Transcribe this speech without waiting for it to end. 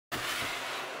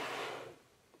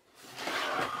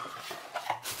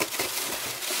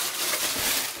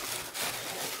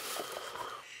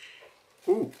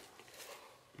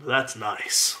that's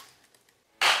nice.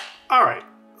 Alright,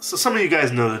 so some of you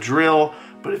guys know the drill,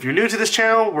 but if you're new to this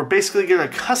channel, we're basically going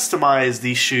to customize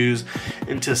these shoes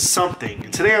into something.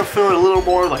 And today I'm feeling a little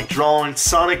more like drawing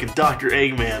Sonic and Dr.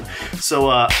 Eggman. So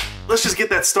let's just get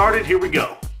that started. Here we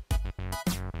go.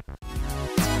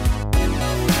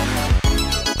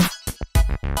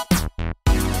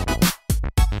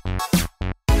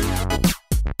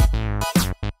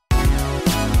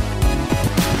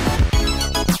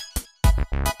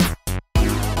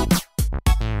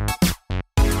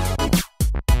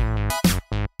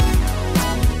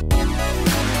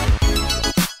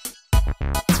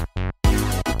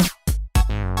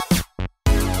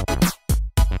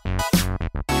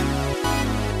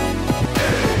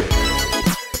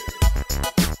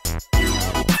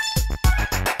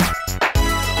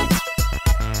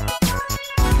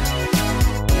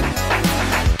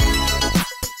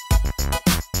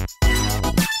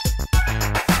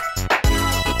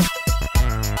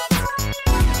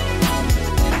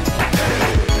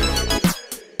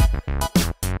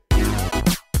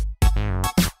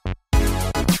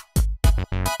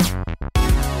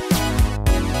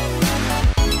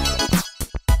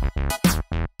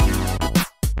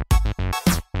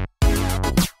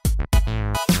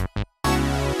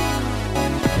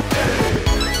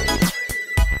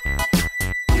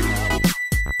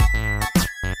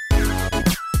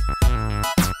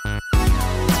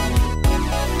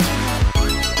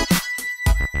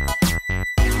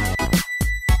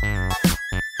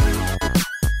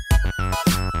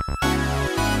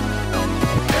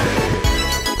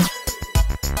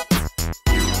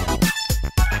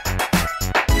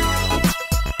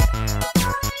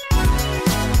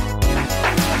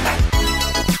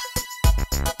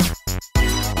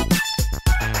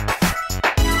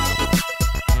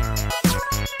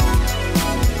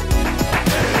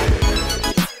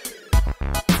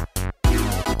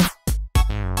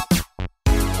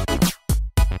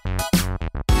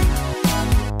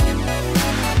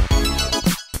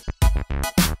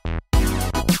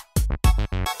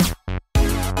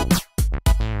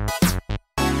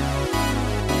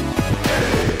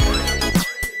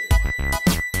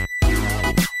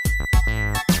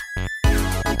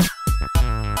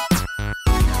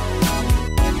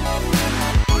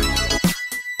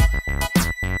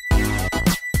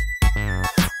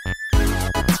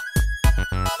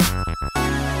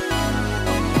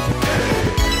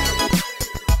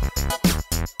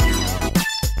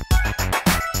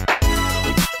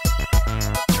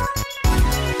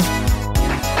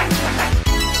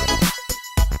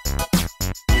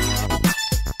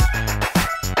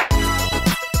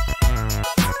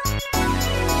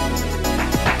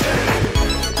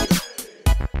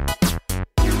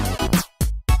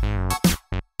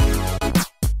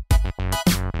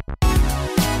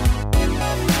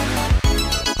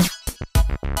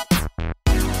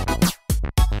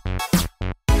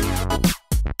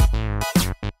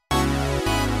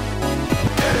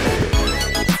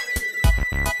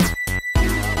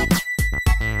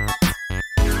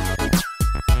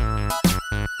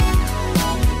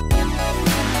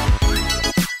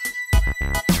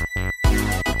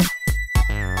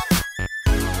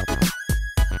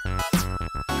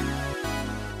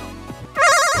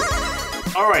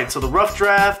 Alright, so the rough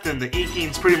draft and the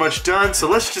inking's pretty much done, so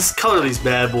let's just color these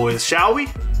bad boys, shall we?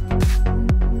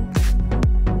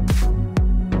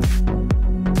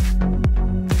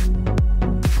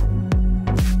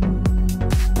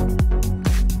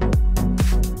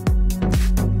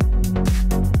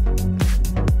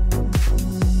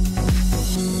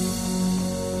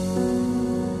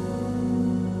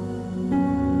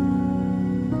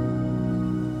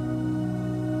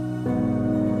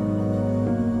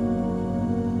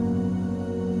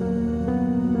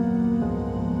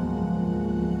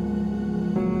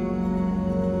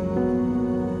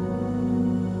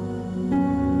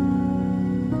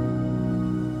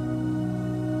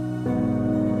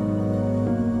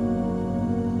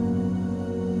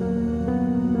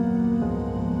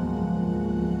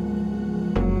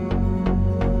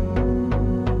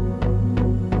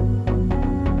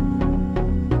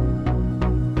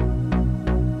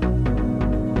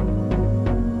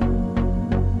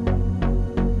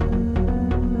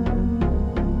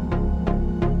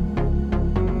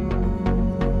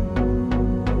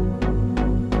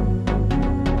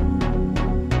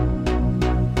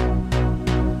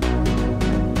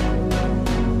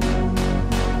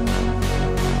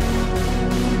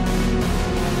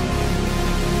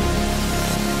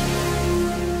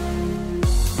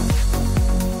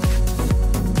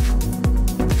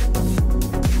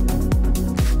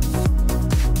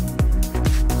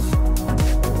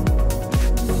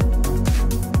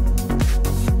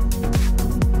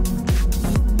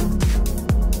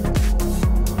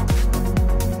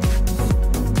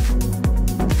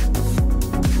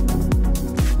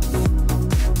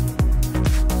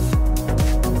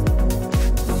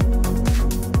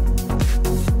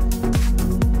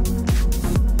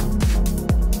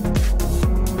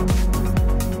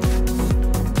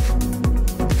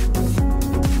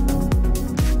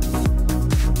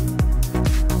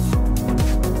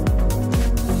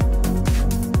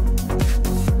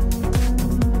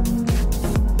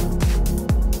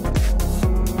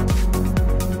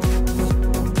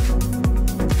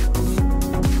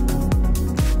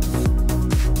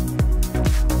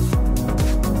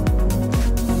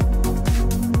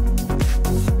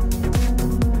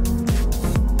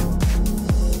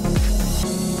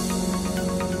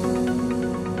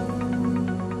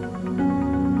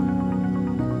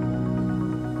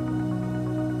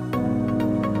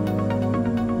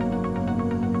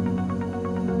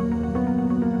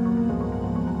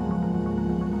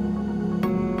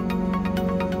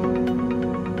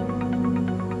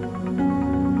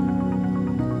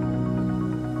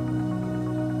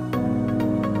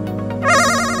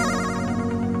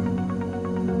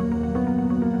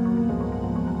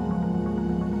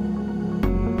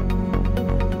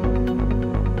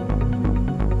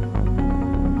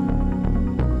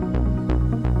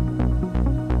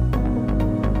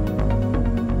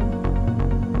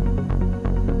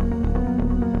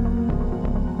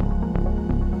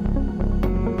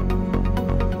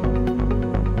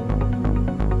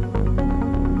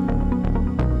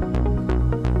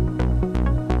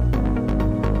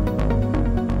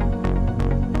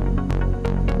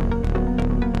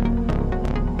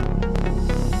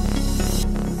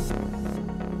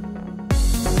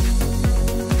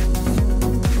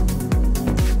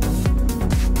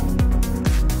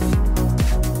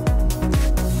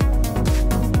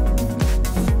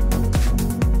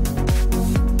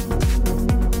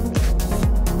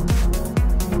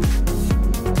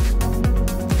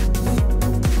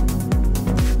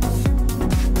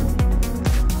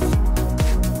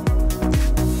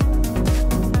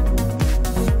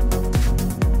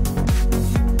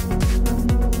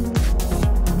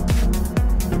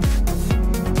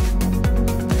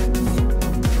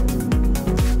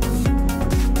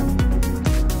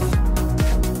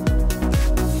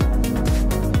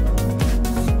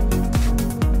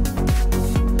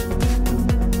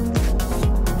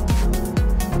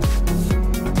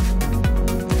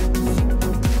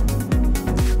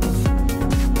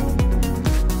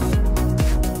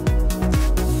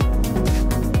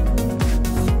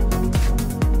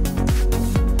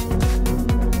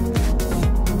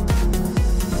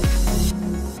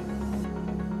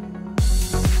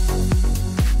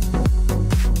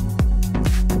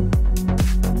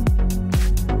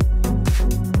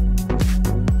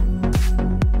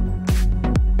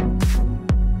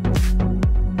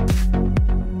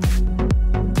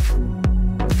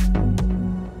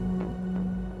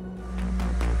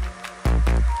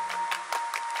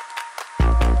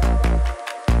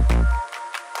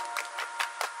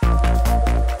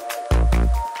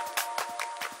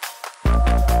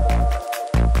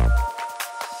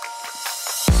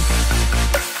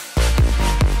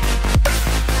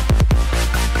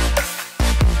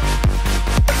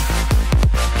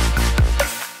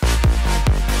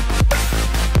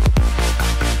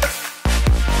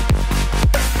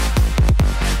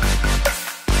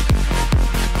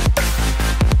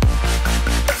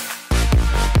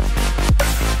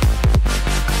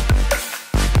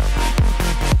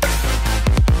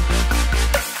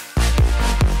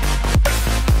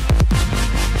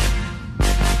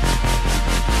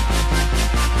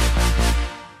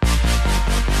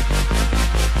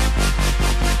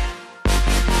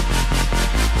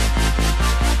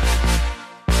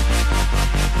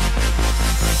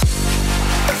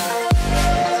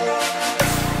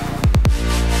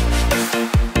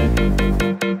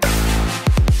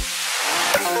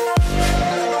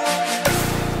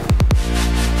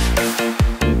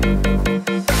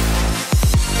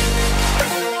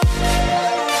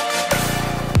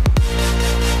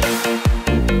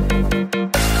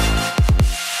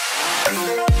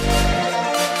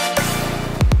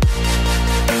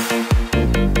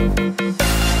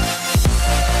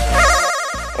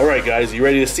 guys, you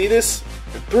ready to see this?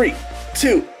 In 3,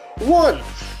 2, 1.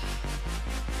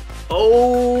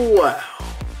 Oh wow.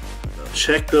 Now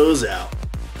check those out.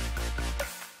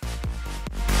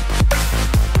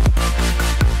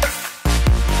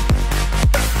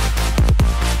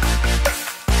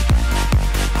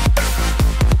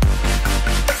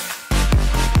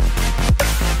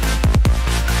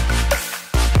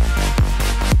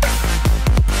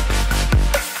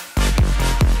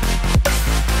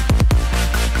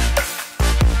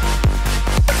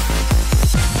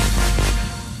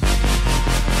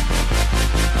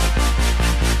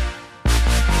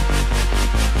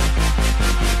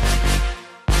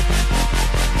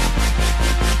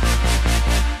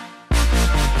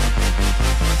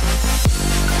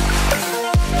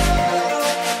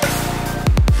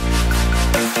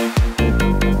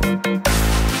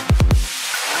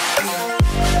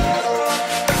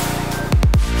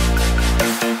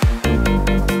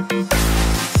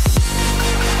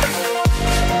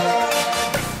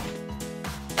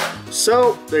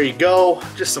 So there you go,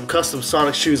 just some custom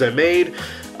Sonic shoes I made.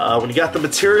 When you got the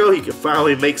material, you can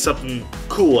finally make something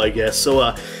cool, I guess. So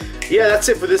yeah, that's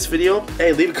it for this video.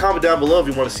 Hey, leave a comment down below if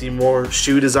you want to see more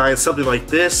shoe designs, something like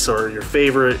this, or your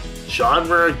favorite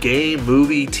genre, game,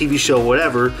 movie, TV show,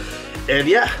 whatever. And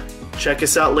yeah, check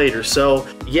us out later. So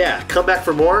yeah, come back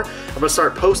for more. I'm gonna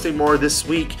start posting more this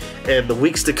week and the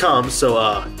weeks to come.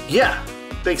 So yeah.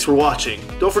 Thanks for watching.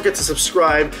 Don't forget to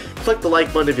subscribe, click the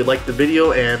like button if you liked the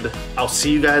video, and I'll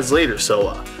see you guys later.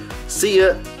 So, see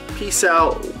ya, peace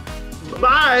out,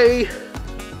 bye!